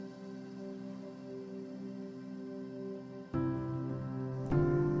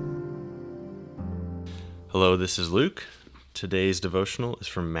Hello, this is Luke. Today's devotional is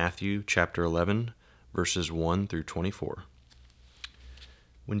from Matthew chapter 11, verses 1 through 24.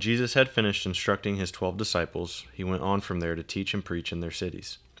 When Jesus had finished instructing his 12 disciples, he went on from there to teach and preach in their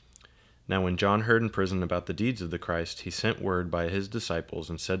cities. Now when John heard in prison about the deeds of the Christ, he sent word by his disciples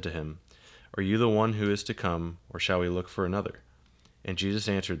and said to him, "Are you the one who is to come, or shall we look for another?" And Jesus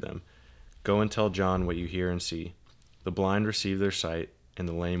answered them, "Go and tell John what you hear and see. The blind receive their sight, and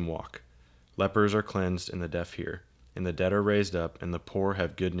the lame walk. Lepers are cleansed, and the deaf hear, and the dead are raised up, and the poor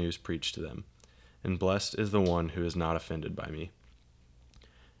have good news preached to them. And blessed is the one who is not offended by me."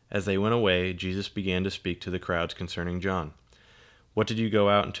 As they went away, Jesus began to speak to the crowds concerning John. "What did you go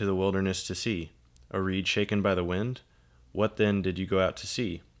out into the wilderness to see? A reed shaken by the wind? What then did you go out to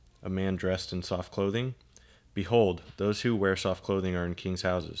see? A man dressed in soft clothing? Behold, those who wear soft clothing are in kings'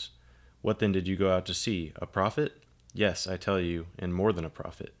 houses. What then did you go out to see? A prophet? Yes, I tell you, and more than a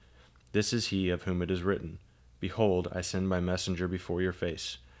prophet. This is he of whom it is written, 'Behold, I send my messenger before your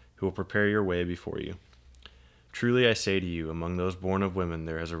face, who will prepare your way before you.' Truly I say to you, among those born of women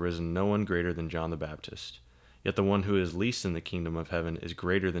there has arisen no one greater than John the Baptist. Yet the one who is least in the kingdom of heaven is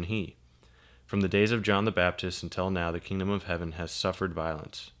greater than he. From the days of John the Baptist until now the kingdom of heaven has suffered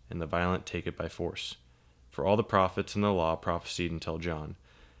violence, and the violent take it by force. For all the prophets and the law prophesied until John.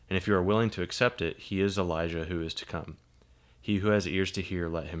 And if you are willing to accept it, he is Elijah who is to come. He who has ears to hear,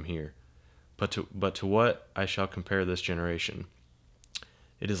 let him hear. But to what I shall compare this generation?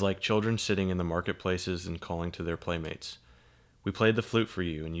 It is like children sitting in the marketplaces and calling to their playmates. We played the flute for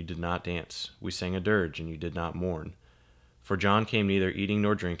you, and you did not dance. We sang a dirge, and you did not mourn. For John came neither eating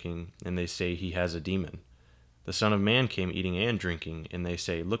nor drinking, and they say he has a demon. The Son of Man came eating and drinking, and they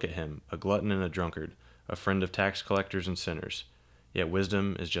say, 'Look at him, a glutton and a drunkard, a friend of tax collectors and sinners.' Yet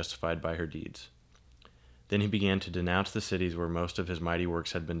wisdom is justified by her deeds." Then he began to denounce the cities where most of his mighty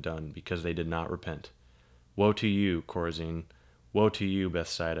works had been done, because they did not repent. "Woe to you, Chorazin! Woe to you,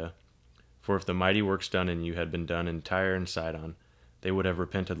 Bethsaida! For if the mighty works done in you had been done in Tyre and Sidon, they would have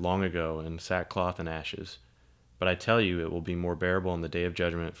repented long ago in sackcloth and ashes. But I tell you, it will be more bearable in the day of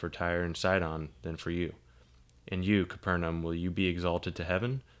judgment for Tyre and Sidon than for you. And you, Capernaum, will you be exalted to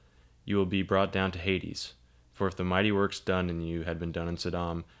heaven? You will be brought down to Hades. For if the mighty works done in you had been done in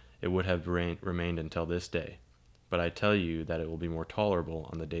Sodom, it would have remained until this day. But I tell you that it will be more tolerable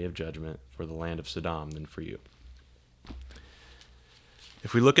on the day of judgment for the land of Sodom than for you."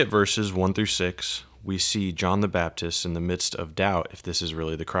 If we look at verses 1 through 6, we see John the Baptist in the midst of doubt if this is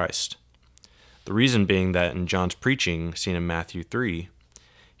really the Christ. The reason being that in John's preaching, seen in Matthew 3,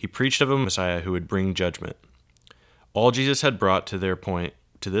 he preached of a Messiah who would bring judgment. All Jesus had brought to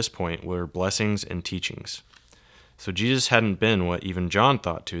this point were blessings and teachings. So Jesus hadn't been what even John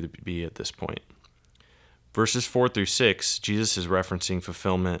thought to be at this point. Verses 4 through 6, Jesus is referencing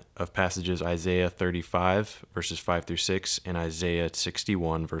fulfillment of passages Isaiah 35, verses 5 through 6, and Isaiah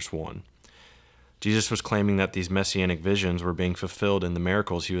 61, verse 1. Jesus was claiming that these messianic visions were being fulfilled in the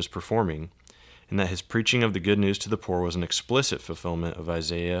miracles he was performing, and that his preaching of the good news to the poor was an explicit fulfillment of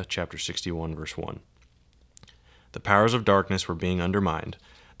Isaiah chapter 61, verse 1. The powers of darkness were being undermined.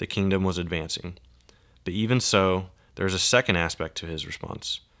 The kingdom was advancing. But even so, there is a second aspect to his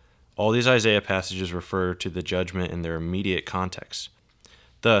response. All these Isaiah passages refer to the judgment in their immediate context.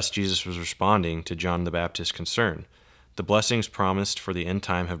 Thus, Jesus was responding to John the Baptist's concern. The blessings promised for the end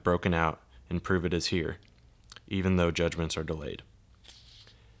time have broken out, and prove it is here, even though judgments are delayed.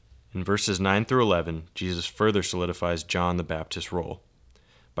 In verses 9 through 11, Jesus further solidifies John the Baptist's role.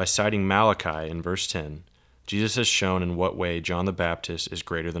 By citing Malachi in verse 10, Jesus has shown in what way John the Baptist is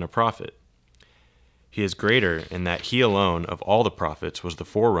greater than a prophet. He is greater in that he alone of all the prophets was the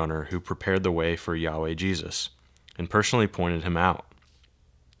forerunner who prepared the way for Yahweh Jesus, and personally pointed him out.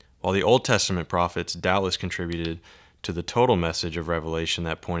 While the Old Testament prophets doubtless contributed to the total message of revelation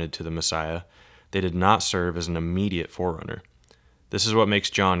that pointed to the Messiah, they did not serve as an immediate forerunner. This is what makes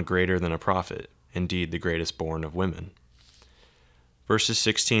John greater than a prophet, indeed the greatest born of women. Verses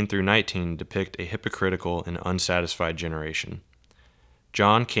 16 through 19 depict a hypocritical and unsatisfied generation.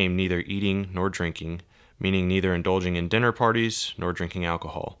 John came neither eating nor drinking, meaning neither indulging in dinner parties nor drinking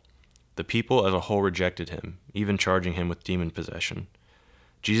alcohol. The people as a whole rejected him, even charging him with demon possession.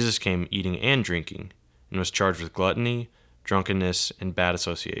 Jesus came eating and drinking, and was charged with gluttony, drunkenness, and bad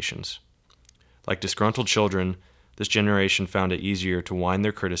associations. Like disgruntled children, this generation found it easier to whine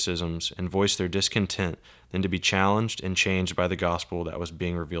their criticisms and voice their discontent than to be challenged and changed by the gospel that was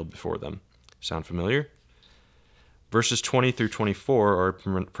being revealed before them. Sound familiar? Verses 20 through 24 are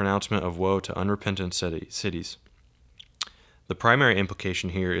a pronouncement of woe to unrepentant cities. The primary implication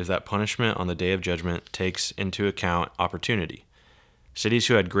here is that punishment on the day of judgment takes into account opportunity. Cities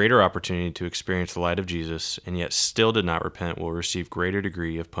who had greater opportunity to experience the light of Jesus and yet still did not repent will receive greater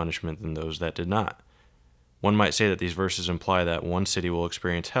degree of punishment than those that did not. One might say that these verses imply that one city will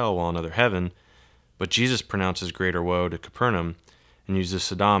experience hell while another heaven, but Jesus pronounces greater woe to Capernaum and uses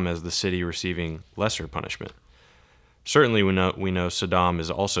Sodom as the city receiving lesser punishment. Certainly we know Sodom is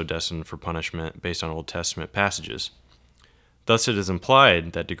also destined for punishment based on Old Testament passages. Thus it is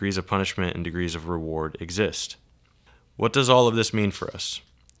implied that degrees of punishment and degrees of reward exist. What does all of this mean for us?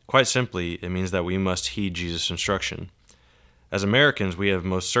 Quite simply, it means that we must heed Jesus' instruction. As Americans, we have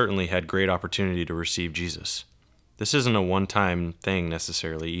most certainly had great opportunity to receive Jesus. This isn't a one-time thing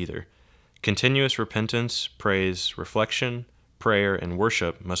necessarily either. Continuous repentance, praise, reflection, prayer, and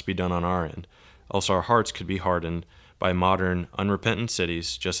worship must be done on our end, else our hearts could be hardened by modern, unrepentant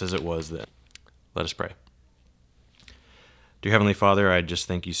cities just as it was then. Let us pray. Dear Heavenly Father, I just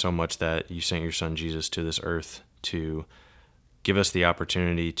thank you so much that you sent your Son Jesus to this earth to give us the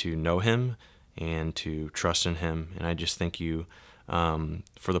opportunity to know him and to trust in him. And I just thank you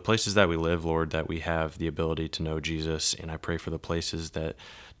for the places that we live, Lord, that we have the ability to know Jesus. And I pray for the places that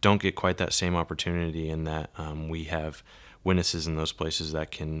don't get quite that same opportunity, and that we have witnesses in those places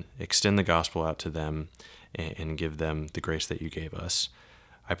that can extend the gospel out to them and give them the grace that you gave us.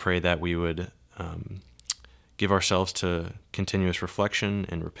 I pray that we would give ourselves to continuous reflection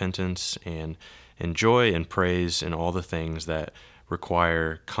and repentance and joy and praise and all the things that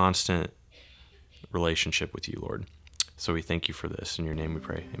require constant relationship with you, Lord. So we thank you for this. In your name we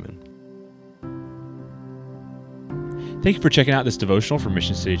pray. Amen. Thank you for checking out this devotional from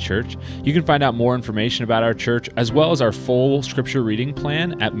Mission City Church. You can find out more information about our church as well as our full scripture reading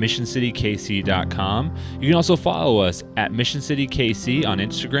plan at missioncitykc.com. You can also follow us at Mission City KC on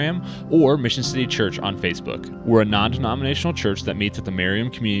Instagram or Mission City Church on Facebook. We're a non-denominational church that meets at the Merriam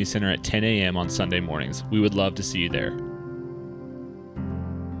Community Center at 10 a.m. on Sunday mornings. We would love to see you there.